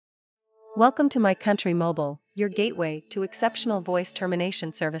Welcome to My Country Mobile, your gateway to exceptional voice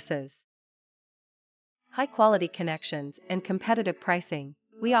termination services. High-quality connections and competitive pricing,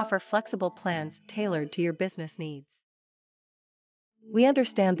 we offer flexible plans tailored to your business needs. We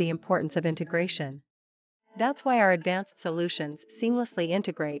understand the importance of integration. That's why our advanced solutions seamlessly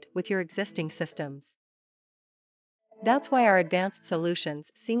integrate with your existing systems. That's why our advanced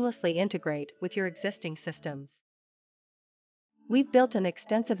solutions seamlessly integrate with your existing systems. We've built an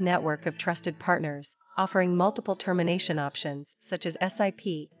extensive network of trusted partners, offering multiple termination options such as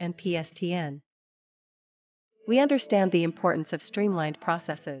SIP and PSTN. We understand the importance of streamlined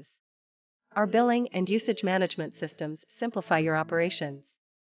processes. Our billing and usage management systems simplify your operations.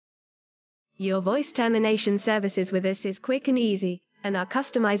 Your voice termination services with us is quick and easy, and our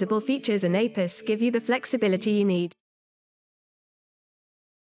customizable features and APIs give you the flexibility you need.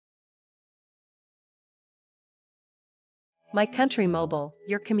 My Country Mobile,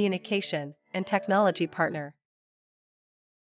 your communication and technology partner.